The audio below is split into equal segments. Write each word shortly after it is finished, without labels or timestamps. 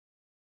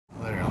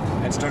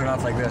I'd start it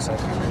off like this.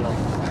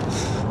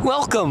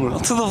 Welcome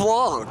to the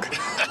vlog.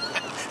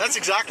 That's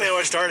exactly how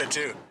I started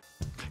too.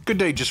 Good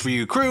day just for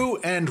you, crew,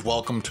 and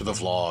welcome to the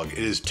vlog. It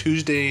is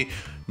Tuesday,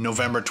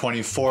 November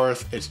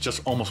 24th. It's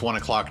just almost 1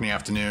 o'clock in the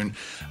afternoon.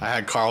 I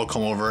had Carl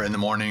come over in the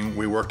morning.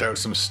 We worked out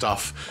some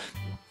stuff.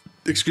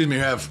 Excuse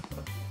me, I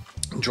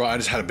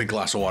just had a big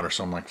glass of water,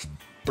 so I'm like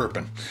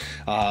burping.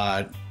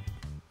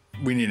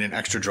 We need an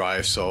extra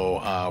drive,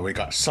 so we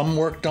got some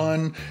work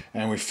done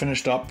and we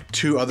finished up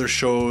 2 other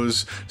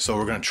shows, so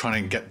we're going to try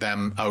and get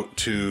them out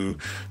to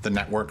the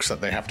networks that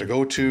they have to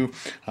go to.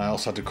 I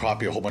also had to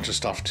copy a whole bunch of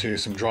stuff to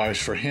some drives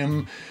for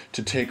him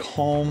to take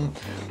home.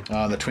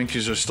 The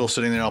Twinkies are still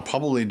sitting there. I'll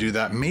probably do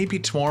that maybe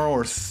tomorrow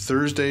or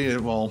Thursday.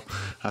 Well,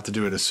 I have to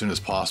do it as soon as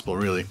possible,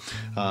 really.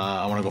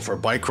 I want to go for a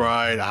bike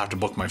ride. I have to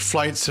book my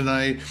flights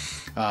tonight.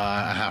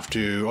 I have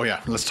to, oh yeah,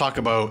 let's talk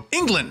about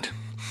England.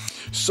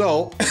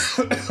 So,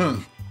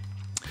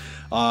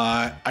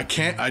 I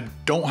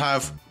don't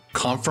have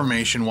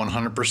confirmation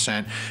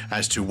 100%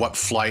 as to what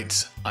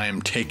flights I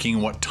am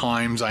taking, what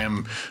times I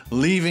am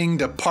leaving,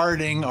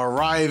 departing,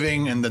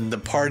 arriving, and then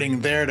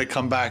departing there to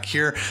come back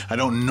here. I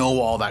don't know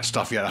all that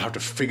stuff yet. I have to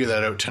figure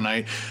that out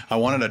tonight. I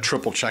wanted to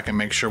triple check and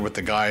make sure with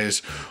the guys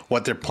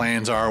what their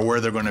plans are, where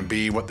they're going to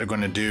be, what they're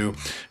going to do,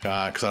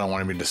 because I don't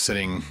want to be just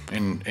sitting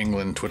in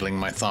England twiddling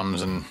my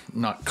thumbs and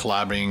not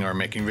collabing or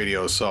making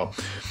videos. So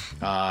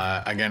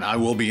again, I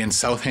will be in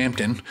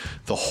Southampton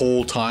the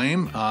whole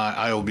time.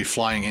 I will be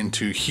flying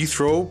into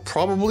Heathrow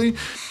probably,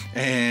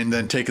 and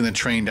then taking the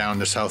train down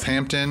to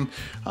Southampton.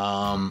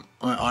 My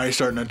eyes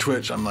starting to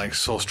twitch. I'm like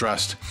so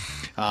stressed.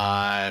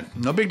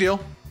 No big deal.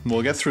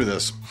 We'll get through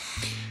this.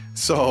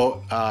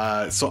 So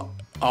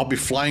I'll be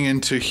flying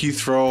into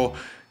Heathrow.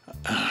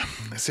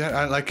 See,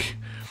 I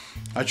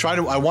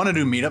want to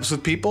do meetups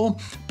with people,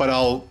 but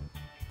I'll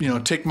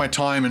take my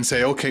time and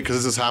say, okay, because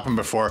this has happened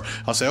before.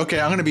 I'll say, okay,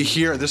 I'm going to be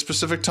here at this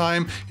specific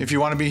time if you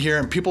want to be here.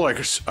 And people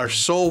are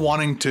so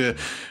wanting to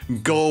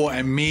go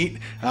and meet.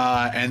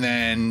 And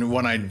then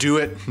when I do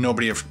it,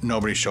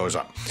 nobody shows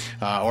up,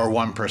 or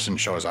one person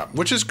shows up,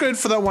 which is good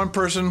for that one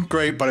person.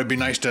 Great. But it'd be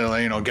nice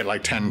to, get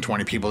like 10,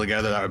 20 people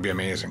together. That would be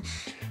amazing.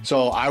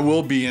 So I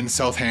will be in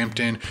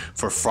Southampton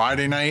for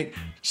Friday night,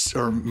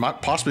 or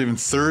possibly even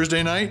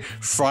Thursday night,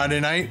 Friday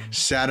night,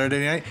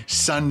 Saturday night,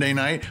 Sunday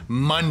night,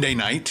 Monday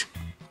night.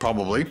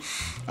 Probably.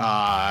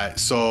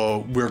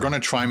 So we're going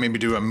to try and maybe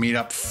do a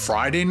meetup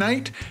Friday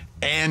night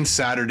and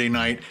Saturday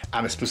night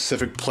at a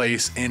specific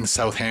place in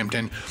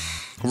Southampton.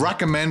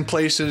 Recommend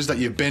places that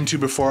you've been to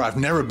before. I've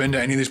never been to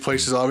any of these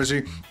places,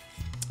 obviously.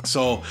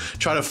 So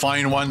try to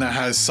find one that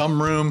has some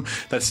room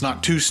that's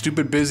not too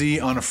stupid busy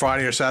on a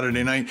Friday or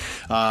Saturday night.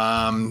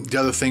 The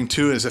other thing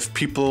too is if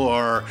people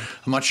are,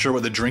 I'm not sure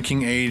what the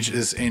drinking age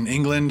is in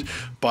England,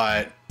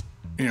 but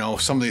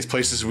some of these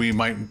places we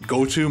might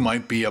go to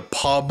might be a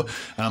pub,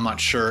 and I'm not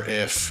sure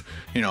if,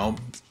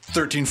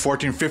 13,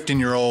 14,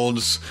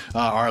 15-year-olds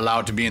are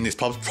allowed to be in these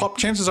pubs.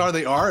 Chances are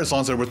they are, as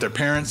long as they're with their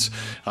parents.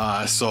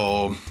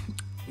 So,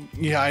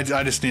 yeah,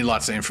 I just need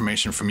lots of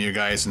information from you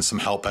guys and some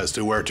help as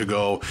to where to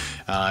go,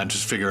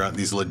 just figure out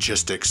these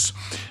logistics.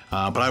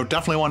 But I would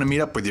definitely want to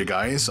meet up with you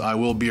guys. I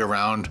will be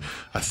around.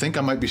 I think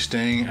I might be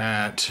staying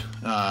at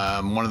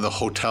one of the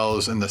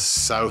hotels in the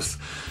south,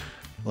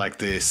 like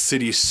the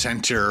city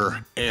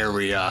center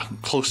area,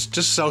 close,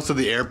 just south of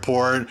the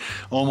airport,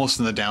 almost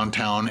in the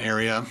downtown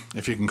area,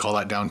 if you can call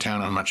that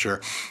downtown. I'm not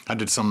sure. I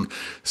did some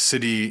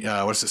city,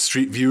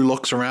 street view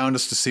looks around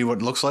just to see what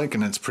it looks like,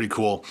 and it's pretty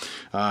cool.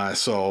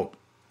 So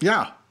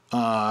yeah,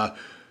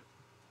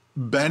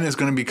 Ben is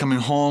going to be coming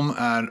home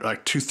at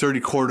like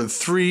 2:30,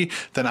 2:45.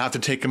 Then I have to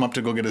take him up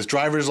to go get his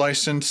driver's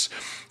license,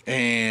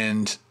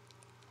 and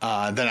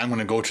then I'm going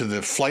to go to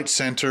the flight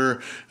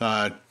center,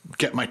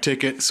 get my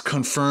tickets,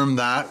 confirm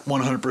that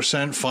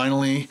 100%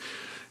 finally,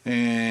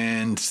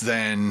 and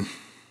then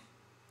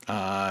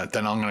I'm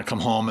going to come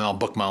home and I'll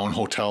book my own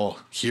hotel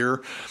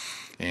here,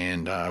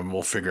 and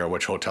we'll figure out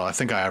which hotel. I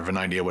think I have an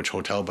idea which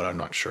hotel, but I'm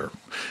not sure.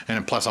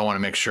 And plus, I want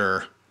to make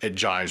sure it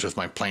jives with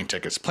my plane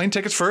tickets. Plane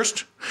tickets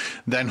first,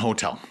 then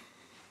hotel.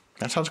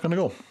 That's how it's going to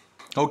go.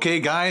 Okay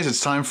guys, it's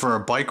time for a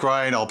bike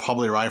ride. I'll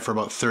probably ride for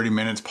about 30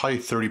 minutes, probably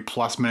 30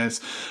 plus minutes,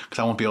 because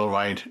I won't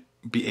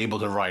be able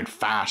to ride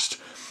fast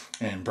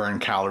and burn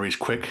calories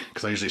quick,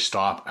 because I usually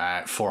stop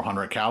at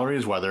 400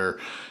 calories, whether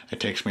it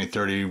takes me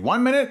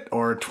 31 minutes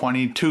or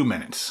 22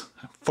 minutes.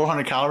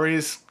 400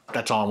 calories,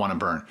 that's all I want to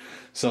burn.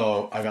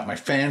 So I got my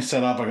fan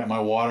set up, I got my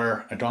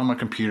water, I don't have my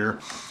computer.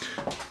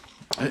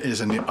 It is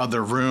in the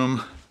other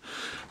room.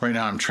 Right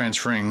now I'm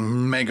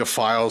transferring mega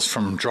files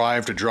from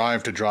drive to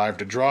drive to drive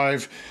to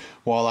drive.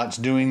 While that's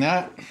doing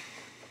that,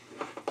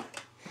 I'm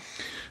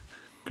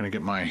gonna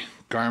get my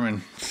Garmin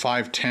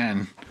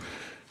 510.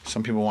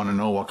 Some people want to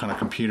know what kind of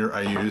computer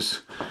I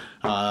use.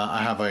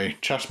 I have a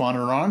chest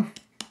monitor on.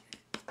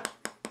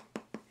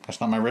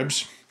 That's not my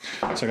ribs.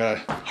 So I got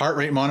a heart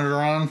rate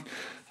monitor on.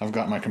 I've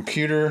got my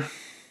computer.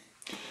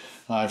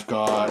 I've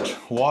got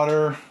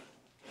water.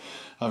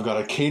 I've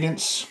got a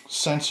cadence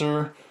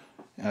sensor,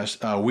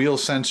 a wheel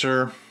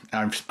sensor.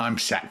 I'm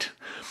set.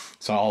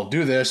 So I'll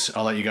do this.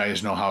 I'll let you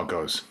guys know how it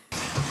goes.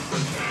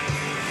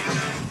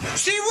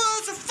 She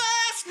was a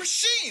fast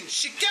machine.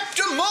 She kept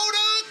her motor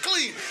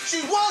clean.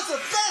 She was a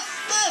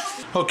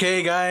fast.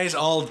 Okay, guys,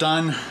 all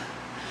done.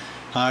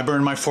 I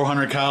burned my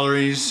 400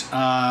 calories.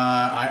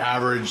 I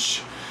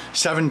averaged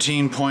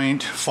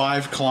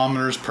 17.5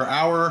 kilometers per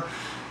hour.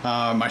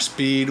 My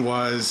speed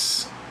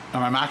was,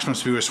 my maximum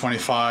speed was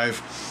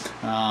 25.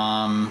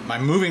 My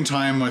moving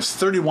time was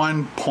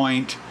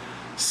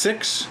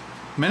 31.6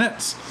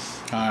 minutes.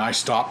 I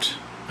stopped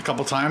a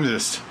couple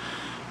times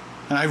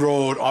and I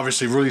rode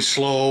obviously really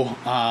slow.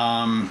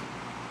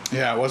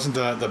 Yeah, it wasn't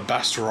the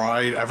best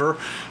ride ever.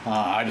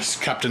 I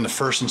just kept in the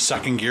first and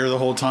second gear the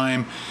whole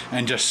time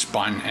and just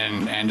spun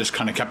and just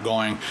kind of kept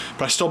going.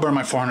 But I still burned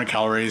my 400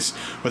 calories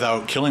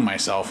without killing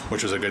myself,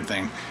 which was a good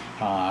thing.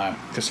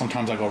 Because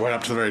sometimes I go right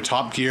up to the very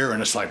top gear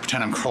and just like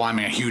pretend I'm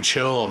climbing a huge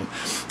hill and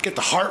get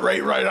the heart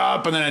rate right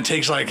up, and then it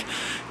takes like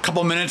a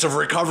couple minutes of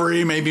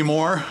recovery, maybe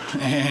more.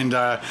 And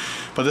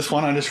but this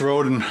one I just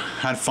rode and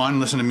had fun,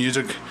 listened to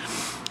music,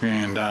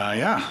 and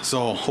yeah.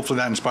 So hopefully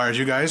that inspires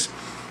you guys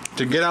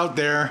to get out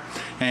there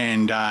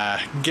and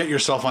get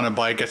yourself on a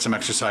bike, get some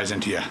exercise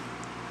into you.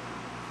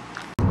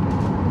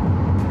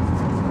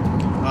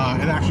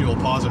 It actually will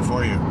pause it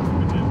for you.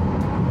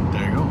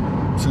 There you go.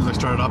 As soon as I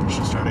start it up, it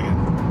should start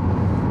again.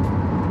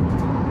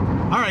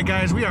 Alright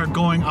guys, we are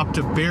going up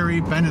to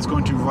Barrie. Ben is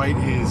going to write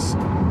his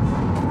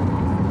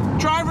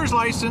driver's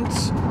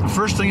license. The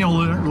first thing you'll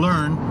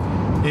learn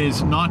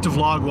is not to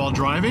vlog while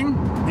driving,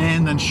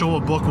 and then show a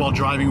book while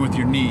driving with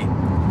your knee.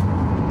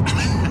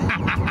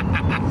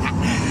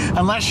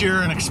 Unless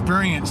you're an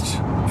experienced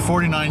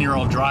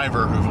 49-year-old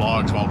driver who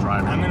vlogs while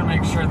driving. I'm gonna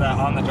make sure that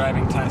on the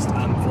driving test,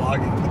 I'm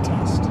vlogging the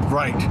test.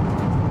 Right.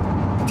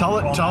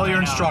 Tell your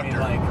instructor.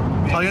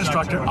 Tell your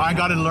instructor, I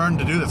got to learn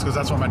to do this because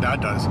that's what my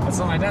dad does. That's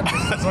what my dad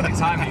does. That's what he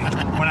taught me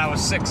when I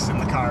was 6 in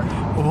the car.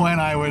 When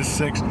I was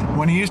 6,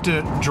 when he used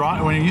to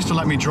drive, when he used to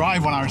let me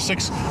drive when I was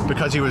 6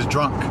 because he was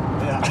drunk.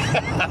 Yeah.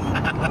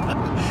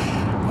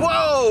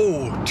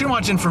 Whoa! Too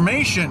much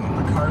information.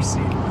 The car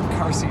seat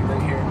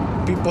right here.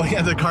 People,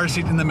 yeah, the car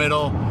seat in the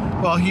middle.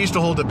 Well, he used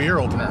to hold the beer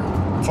opener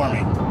for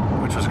me,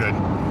 which was good.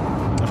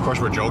 Of course,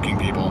 we're joking,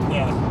 people.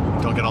 Yeah.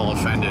 Don't get all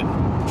offended.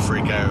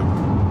 Freak out.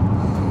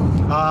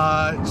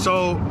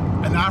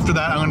 And after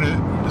that, I'm going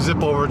to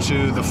zip over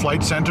to the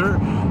flight center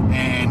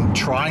and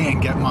try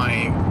and get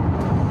my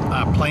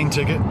plane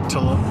ticket to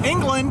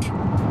England,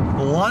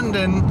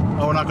 London.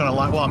 Oh, we're not going to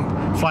lie. Well,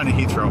 I'm flying to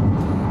Heathrow.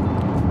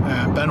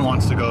 Ben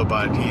wants to go,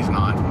 but he's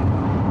not.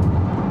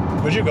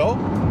 Would you go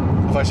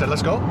if I said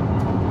let's go?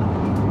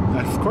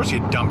 Of course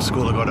you'd dump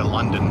school to go to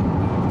London.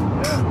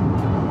 Yeah.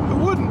 Who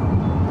wouldn't?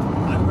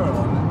 I'd go to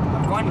London.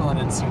 I'm going to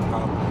London soon,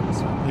 probably.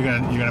 So. You're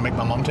gonna make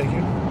my mom take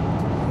you?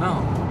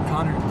 No,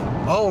 Connor.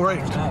 Oh,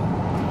 right.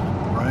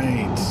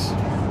 Right.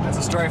 That's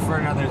a story for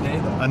another day,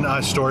 though.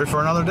 A story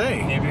for another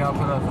day. Maybe I'll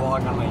put a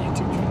vlog on my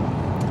YouTube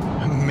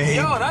channel. Maybe.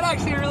 Yo, that'd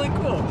actually be really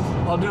cool.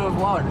 I'll do a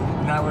vlog.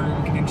 And that way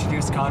we can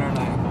introduce Connor and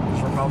I.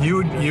 You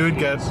would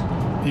get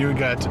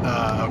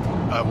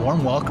a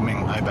warm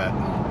welcoming, I bet.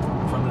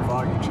 From the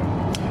vlogging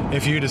channel.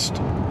 If you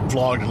just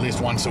vlogged at least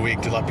once a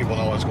week to let people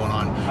know what's going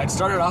on. I'd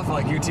start it off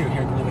like you two.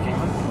 Here, go to the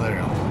camera. There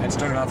you go. I'd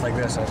start it off like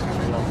this.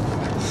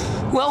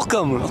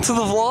 Welcome to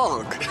the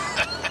vlog.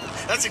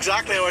 That's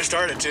exactly how I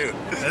started too,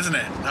 isn't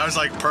it? That was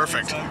like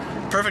perfect.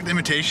 Perfect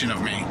imitation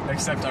of me.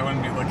 Except I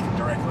wouldn't be looking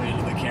directly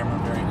into the camera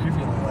very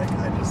creepily, like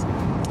I just...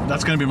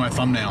 That's gonna be my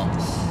thumbnail.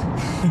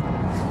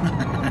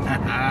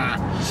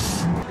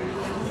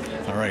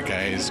 Alright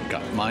guys,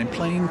 got my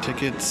plane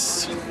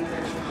tickets.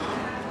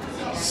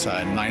 It's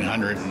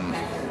 900 and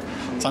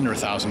it's under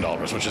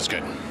 $1,000, which is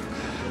good.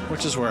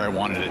 Which is where I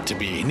wanted it to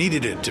be,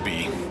 needed it to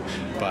be.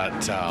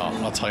 But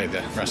I'll tell you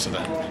the rest of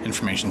the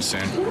information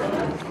soon.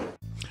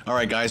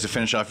 Alright guys, to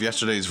finish off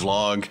yesterday's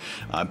vlog,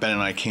 Ben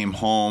and I came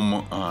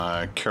home.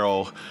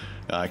 Carol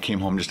came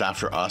home just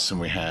after us,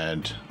 and we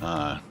had,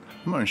 I'm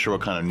not even sure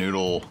what kind of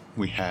noodle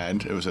we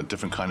had. It was a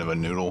different kind of a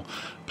noodle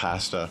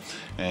pasta.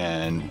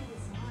 And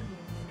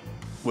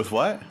with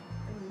what?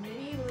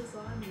 Mini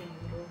lasagna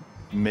noodle.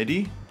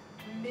 Midi?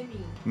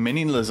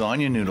 Mini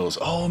lasagna noodles.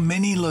 Oh,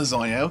 mini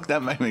lasagna.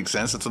 That might make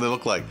sense. That's what they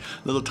look like.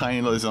 Little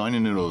tiny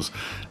lasagna noodles.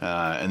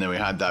 And then we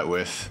had that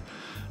with...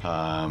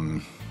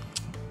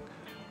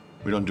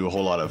 we don't do a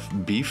whole lot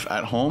of beef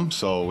at home,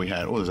 so we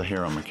had... Oh, there's a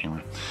hair on my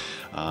camera.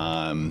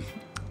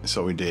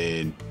 So we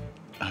did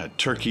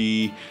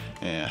turkey,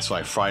 and so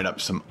I fried up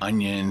some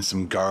onions,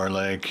 some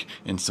garlic,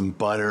 and some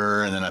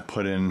butter, and then I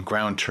put in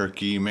ground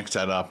turkey, mixed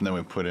that up, and then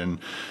we put in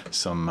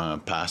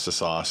some pasta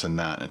sauce and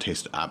that, and it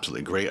tasted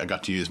absolutely great. I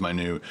got to use my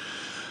new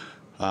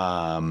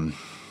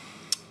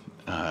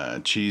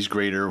cheese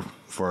grater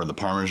for the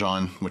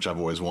Parmesan, which I've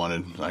always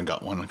wanted. I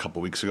got one a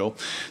couple weeks ago,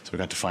 so we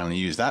got to finally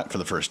use that for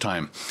the first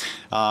time.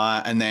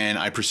 And then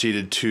I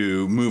proceeded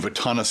to move a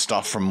ton of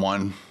stuff from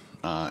one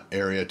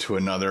area to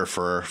another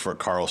for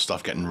Carl's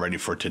stuff, getting ready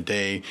for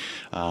today.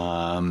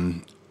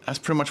 That's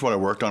pretty much what I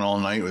worked on all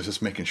night, was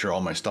just making sure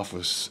all my stuff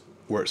was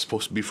where it's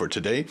supposed to be for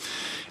today.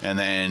 And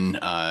then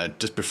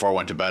just before I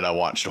went to bed, I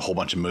watched a whole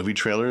bunch of movie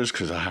trailers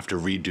because I have to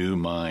redo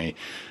my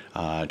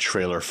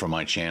trailer for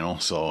my channel.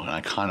 So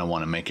I kind of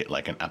want to make it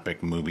like an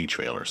epic movie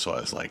trailer. So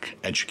I was like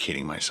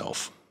educating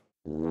myself.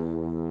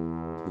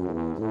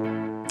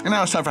 And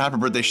now it's time for happy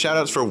birthday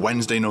shoutouts for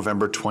Wednesday,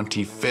 November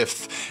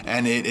 25th.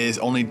 And it is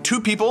only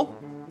 2 people,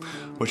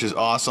 which is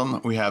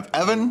awesome. We have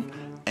Evan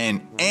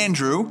and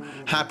Andrew.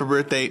 Happy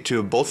birthday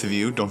to both of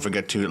you. Don't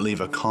forget to leave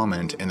a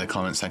comment in the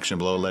comment section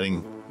below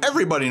letting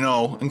everybody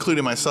know,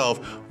 including myself,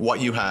 what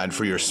you had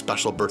for your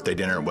special birthday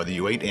dinner, whether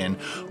you ate in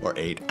or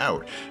ate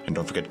out. And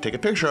don't forget to take a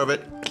picture of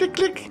it. Click,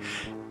 click.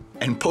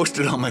 And post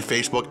it on my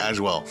Facebook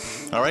as well.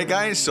 All right,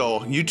 guys,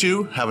 so you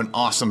two have an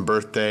awesome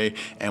birthday,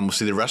 and we'll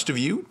see the rest of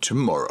you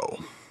tomorrow.